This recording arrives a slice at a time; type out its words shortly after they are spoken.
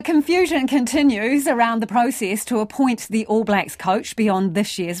Confusion continues around the process to appoint the All Blacks coach beyond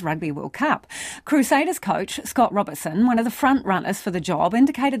this year's Rugby World Cup. Crusaders coach Scott Robertson, one of the front runners for the job,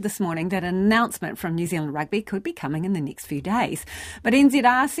 indicated this morning that an announcement from New Zealand Rugby could be coming in the next few days. But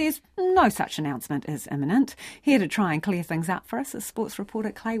NZR says no such announcement is imminent. Here to try and clear things up for us is sports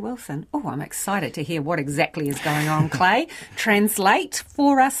reporter Clay Wilson. Oh, I'm excited to hear what exactly is going on, Clay. Translate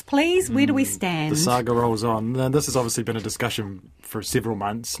for us, please. Where do we stand? The saga rolls on. Now, this has obviously been a discussion for several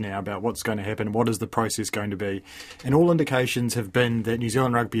months now about what's going to happen, what is the process going to be. And all indications have been that New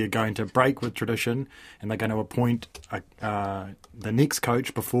Zealand Rugby are going to break with tradition and they're going to appoint the next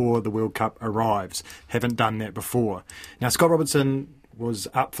coach before the World Cup arrives. Haven't done that before. Now, Scott Robertson was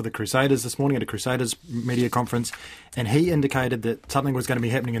up for the Crusaders this morning at a Crusaders media conference, and he indicated that something was going to be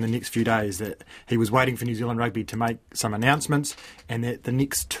happening in the next few days, that he was waiting for New Zealand Rugby to make some announcements, and that the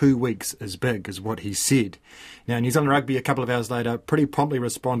next 2 weeks is big, is what he said. Now, New Zealand Rugby, a couple of hours later, pretty promptly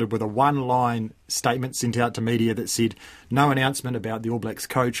responded with a one-line statement sent out to media that said, no announcement about the All Blacks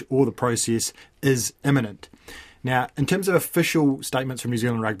coach or the process is imminent. Now, in terms of official statements from New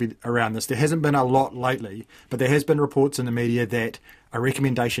Zealand Rugby around this, there hasn't been a lot lately, but there has been reports in the media that a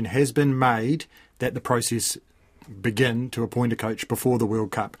recommendation has been made that the process begin to appoint a coach before the World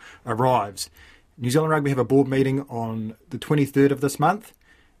Cup arrives. New Zealand Rugby have a board meeting on the 23rd of this month,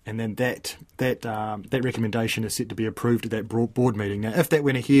 and then that recommendation is set to be approved at that board meeting. Now, if that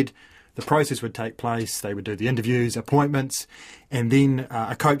went ahead, the process would take place, they would do the interviews, appointments, and then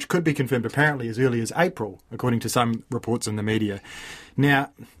a coach could be confirmed apparently as early as April, according to some reports in the media.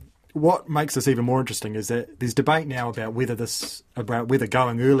 Now, what makes this even more interesting is that there's debate now about whether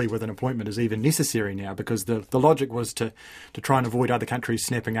going early with an appointment is even necessary now, because the logic was to try and avoid other countries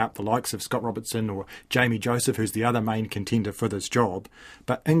snapping up the likes of Scott Robertson or Jamie Joseph, who's the other main contender for this job.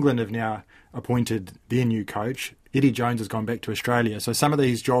 But England have now appointed their new coach. Eddie Jones has gone back to Australia. So some of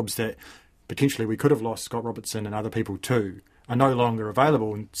these jobs that potentially we could have lost Scott Robertson and other people to are no longer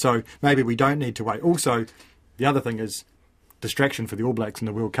available. And so maybe we don't need to wait. Also, the other thing is distraction for the All Blacks in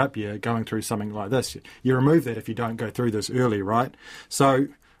the World Cup year going through something like this. You remove that if you don't go through this early, right? So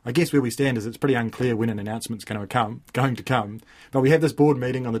I guess where we stand is it's pretty unclear when an announcement's going to come. But we have this board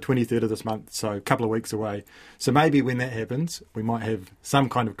meeting on the 23rd of this month, so a couple of weeks away. So maybe when that happens, we might have some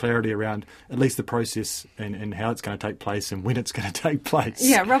kind of clarity around at least the process and how it's going to take place and when it's going to take place.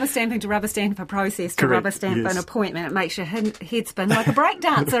 Yeah, rubber stamping to rubber stamp a process to Correct, rubber stamp yes. an appointment. It makes your head spin like a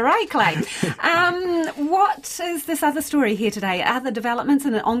breakdancer, right, Clay? What is this other story here today? Are the developments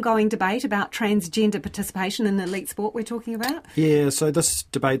in an ongoing debate about transgender participation in elite sport we're talking about? Yeah, so this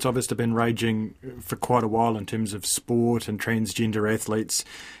debate's obviously been raging for quite a while in terms of sport and transgender athletes.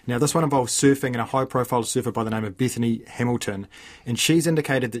 Now, this one involves surfing and a high-profile surfer by the name of Bethany Hamilton, and she's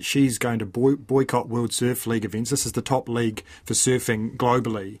indicated that she's going to boycott World Surf League events. This is the top league for surfing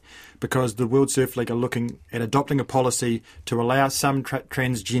globally, because the World Surf League are looking at adopting a policy to allow some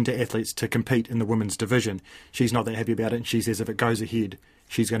transgender athletes to compete in the women's division. She's not that happy about it, and she says if it goes ahead,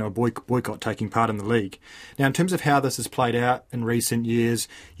 she's going to boycott taking part in the league. Now, in terms of how this has played out in recent years,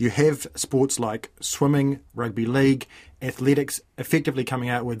 you have sports like swimming, rugby league, athletics effectively coming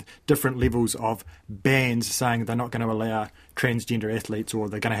out with different levels of bans saying they're not going to allow transgender athletes, or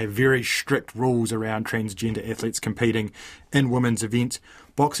they're going to have very strict rules around transgender athletes competing in women's events.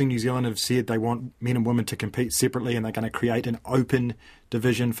 Boxing New Zealand have said they want men and women to compete separately, and they're going to create an open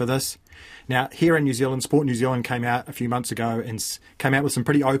division for this. Now, here in New Zealand, Sport New Zealand came out a few months ago and came out with some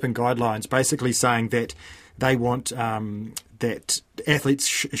pretty open guidelines, basically saying that they want that athletes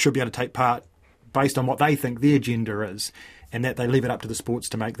should be able to take part based on what they think their gender is, and that they leave it up to the sports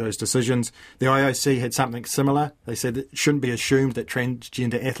to make those decisions. The IOC had something similar. They said that it shouldn't be assumed that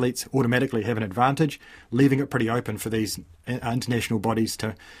transgender athletes automatically have an advantage, leaving it pretty open for these international bodies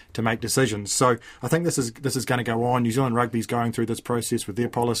to make decisions. So I think this is going to go on. New Zealand Rugby is going through this process with their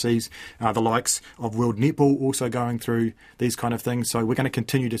policies, the likes of World Netball also going through these kind of things. So we're going to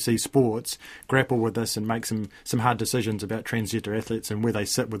continue to see sports grapple with this and make some hard decisions about transgender athletes and where they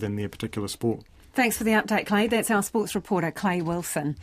sit within their particular sport. Thanks for the update, Clay. That's our sports reporter, Clay Wilson.